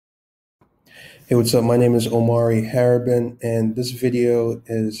Hey, what's up? My name is Omari Harabin, and this video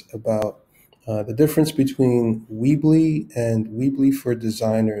is about the difference between Weebly and Weebly for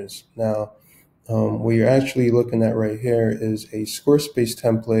Designers. Now, what you're actually looking at right here is a Squarespace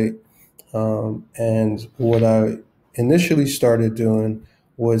template, and what I initially started doing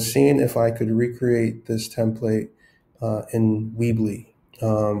was seeing if I could recreate this template in Weebly.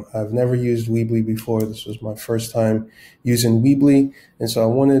 I've never used Weebly before. This was my first time using Weebly, and so I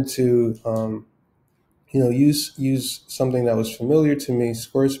wanted to use something that was familiar to me,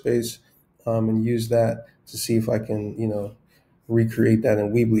 Squarespace, and use that to see if I can recreate that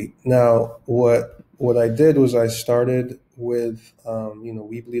in Weebly. Now, what I did was I started with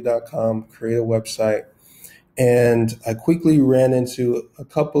Weebly.com, create a website, and I quickly ran into a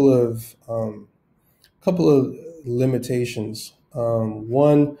couple of limitations.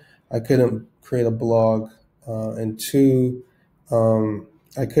 One, I couldn't create a blog, and two,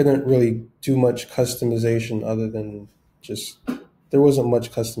 I couldn't really do much customization other than just there wasn't much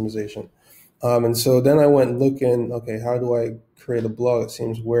customization. And so then I went looking, okay, how do I create a blog? It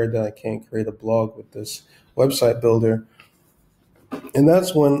seems weird that I can't create a blog with this website builder. And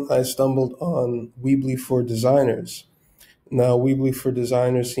that's when I stumbled on Weebly for Designers. Now, Weebly for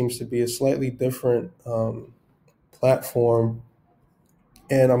Designers seems to be a slightly different platform,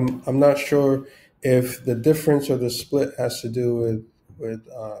 and I'm not sure if the difference or the split has to do with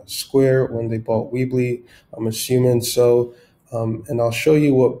Square when they bought Weebly. I'm assuming so, and I'll show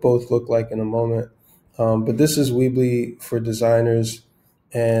you what both look like in a moment. But this is Weebly for Designers,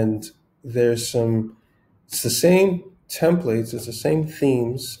 and there's some. It's the same templates. It's the same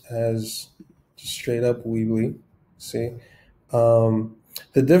themes as just straight up Weebly. See.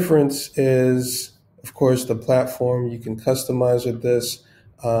 The difference is, of course, the platform. You can customize with this.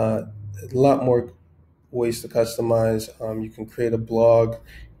 A lot more ways to customize. You can create a blog,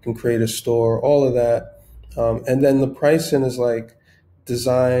 you can create a store, all of that. And then the pricing is like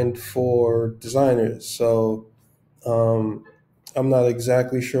designed for designers. So um, I'm not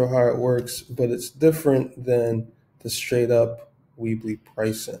exactly sure how it works, but it's different than the straight up Weebly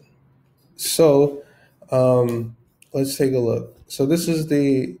pricing. So let's take a look. So this is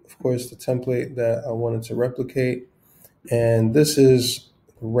of course, the template that I wanted to replicate, and this is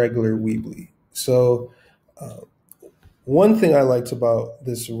regular Weebly. So uh, one thing I liked about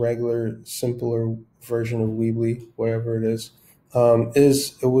this regular, simpler version of Weebly, whatever it is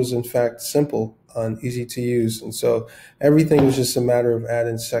it was in fact simple and easy to use, and so everything was just a matter of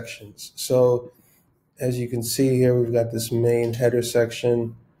adding sections. So as you can see here, we've got this main header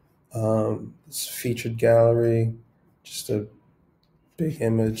section, this featured gallery, just a big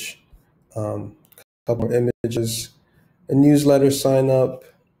image, couple more images, a newsletter sign up,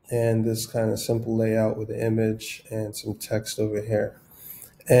 and this kind of simple layout with the image and some text over here.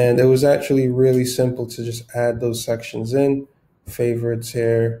 And it was actually really simple to just add those sections in. Favorites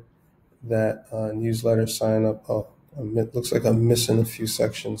here, that newsletter sign up. Oh, it looks like I'm missing a few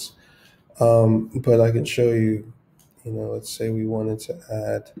sections. But I can show you, let's say we wanted to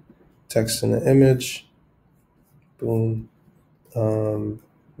add text in the image. Boom.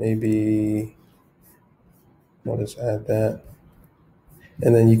 Maybe I'll just add that.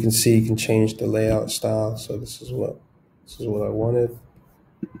 And then you can see you can change the layout style. So this is what I wanted.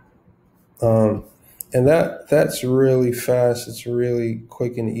 And that's really fast. It's really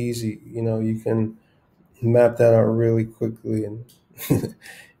quick and easy. You can map that out really quickly and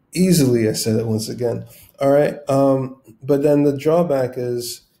easily. I said it once again. All right. But then the drawback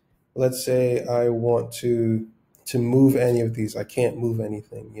is, let's say I want to move any of these. I can't move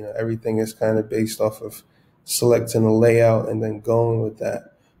anything. Everything is kind of based off of selecting a layout and then going with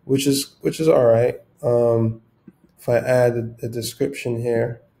that, which is all right. If I add a description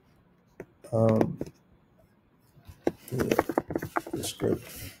here, the script,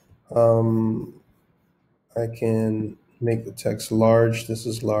 I can make the text large. This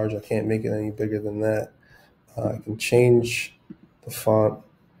is large. I can't make it any bigger than that. I can change the font,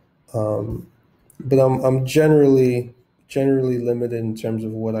 but I'm generally limited in terms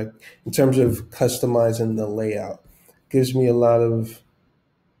of in terms of customizing the layout. Gives me a lot of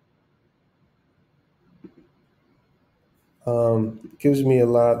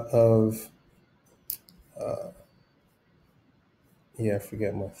yeah, I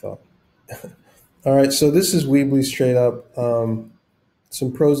forget my thought. All right, so this is Weebly straight up.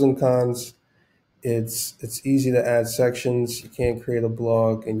 Some pros and cons. It's easy to add sections. You can't create a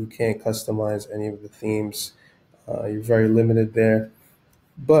blog, and you can't customize any of the themes. You're very limited there.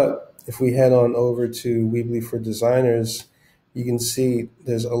 But if we head on over to Weebly for Designers, you can see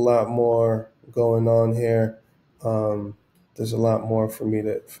there's a lot more going on here. There's a lot more for me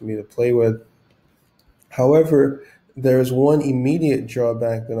to play with. However, there's one immediate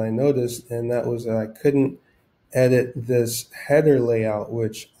drawback that I noticed, and that was that I couldn't edit this header layout,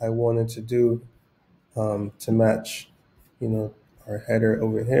 which I wanted to do to match, our header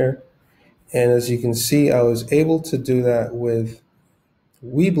over here. And as you can see, I was able to do that with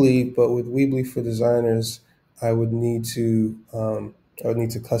Weebly, but with Weebly for Designers, I would need to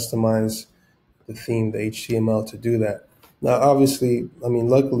customize the theme, the HTML, to do that. Now, obviously, I mean,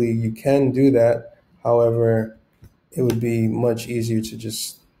 luckily you can do that. However, it would be much easier to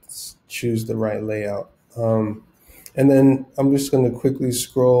just choose the right layout. And then I'm just going to quickly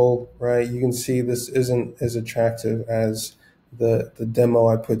scroll, right? You can see this isn't as attractive as the demo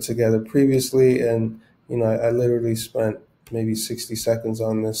I put together previously. And, I literally spent maybe 60 seconds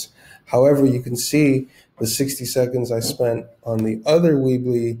on this. However, you can see the 60 seconds I spent on the other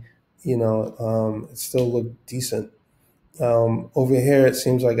Weebly, it still looked decent. Over here, it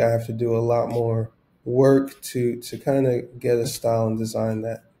seems like I have to do a lot more work to kind of get a style and design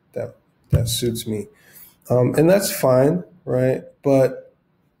that suits me. And that's fine, right? But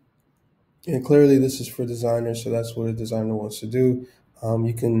and clearly this is for designers, so that's what a designer wants to do.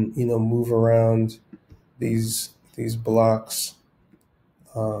 You can, move around these blocks.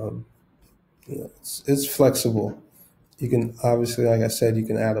 Um, it's flexible. You can obviously, like I said, you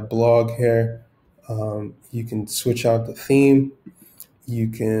can add a blog here. You can switch out the theme. You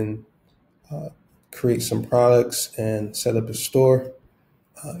can create some products and set up a store.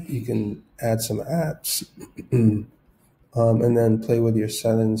 You can add some apps. And then play with your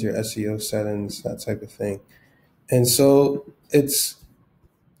settings, your SEO settings, that type of thing. And so it's,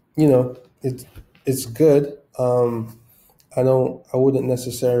 you know, it's it's good. I wouldn't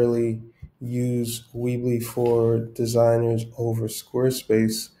necessarily use Weebly for designers over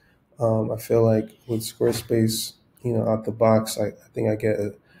Squarespace. I feel like with Squarespace, out the box, I think I get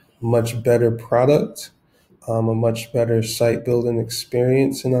a much better product, a much better site building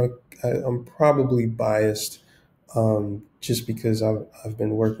experience, and I'm probably biased just because I've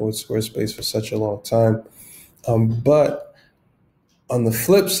been working with Squarespace for such a long time. But on the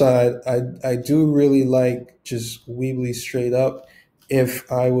flip side, I do really like just Weebly straight up.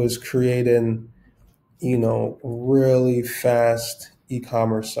 If I was creating, really fast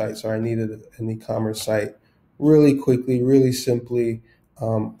e-commerce sites, or I needed an e-commerce site really quickly, really simply,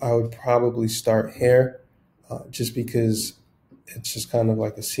 I would probably start here, just because it's just kind of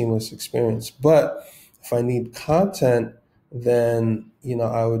like a seamless experience. But if I need content, then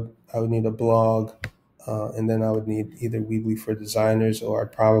I would need a blog, and then I would need either Weebly for Designers, or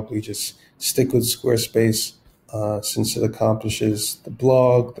I'd probably just stick with Squarespace, since it accomplishes the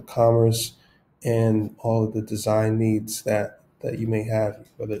blog, the commerce, and all of the design needs that you may have,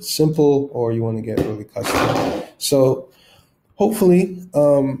 whether it's simple or you want to get really custom. So hopefully,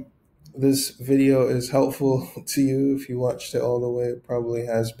 this video is helpful to you. If you watched it all the way, it probably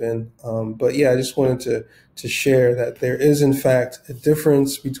has been. But yeah, I just wanted to share that there is, in fact, a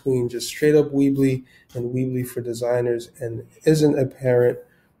difference between just straight up Weebly and Weebly for Designers, and it isn't apparent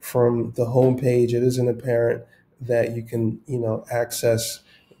from the homepage. It isn't apparent that you can, access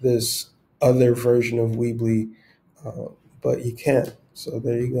this other version of Weebly, but you can. So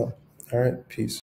there you go. All right, peace.